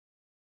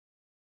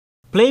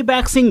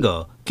Playback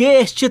singer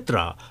K.S.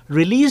 Chitra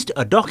released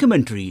a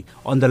documentary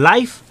on the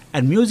life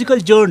and musical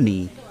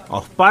journey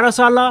of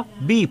Parasala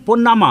B.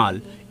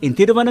 Ponnamal in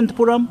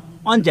Thiruvananthapuram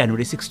on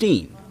January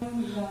 16.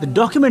 The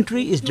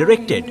documentary is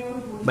directed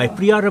by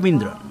Priya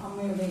Ravindran.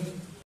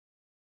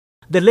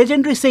 The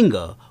legendary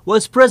singer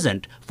was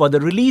present for the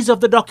release of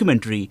the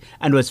documentary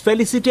and was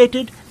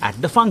felicitated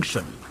at the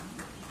function.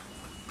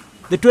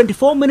 The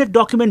 24-minute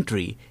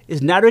documentary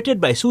is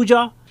narrated by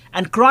Suja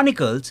and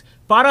chronicles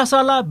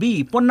Parasala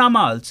B.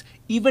 Ponnamal's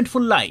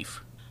eventful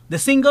life. The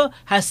singer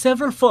has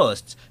several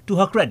firsts to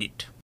her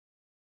credit.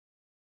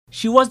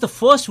 She was the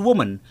first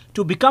woman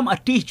to become a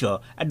teacher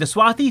at the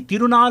Swati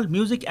Tirunal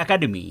Music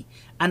Academy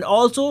and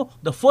also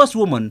the first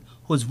woman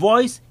whose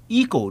voice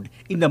echoed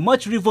in the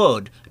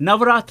much-revered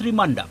Navratri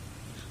Mandap.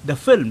 The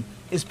film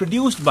is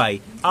produced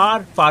by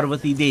R.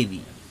 Parvati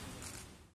Devi.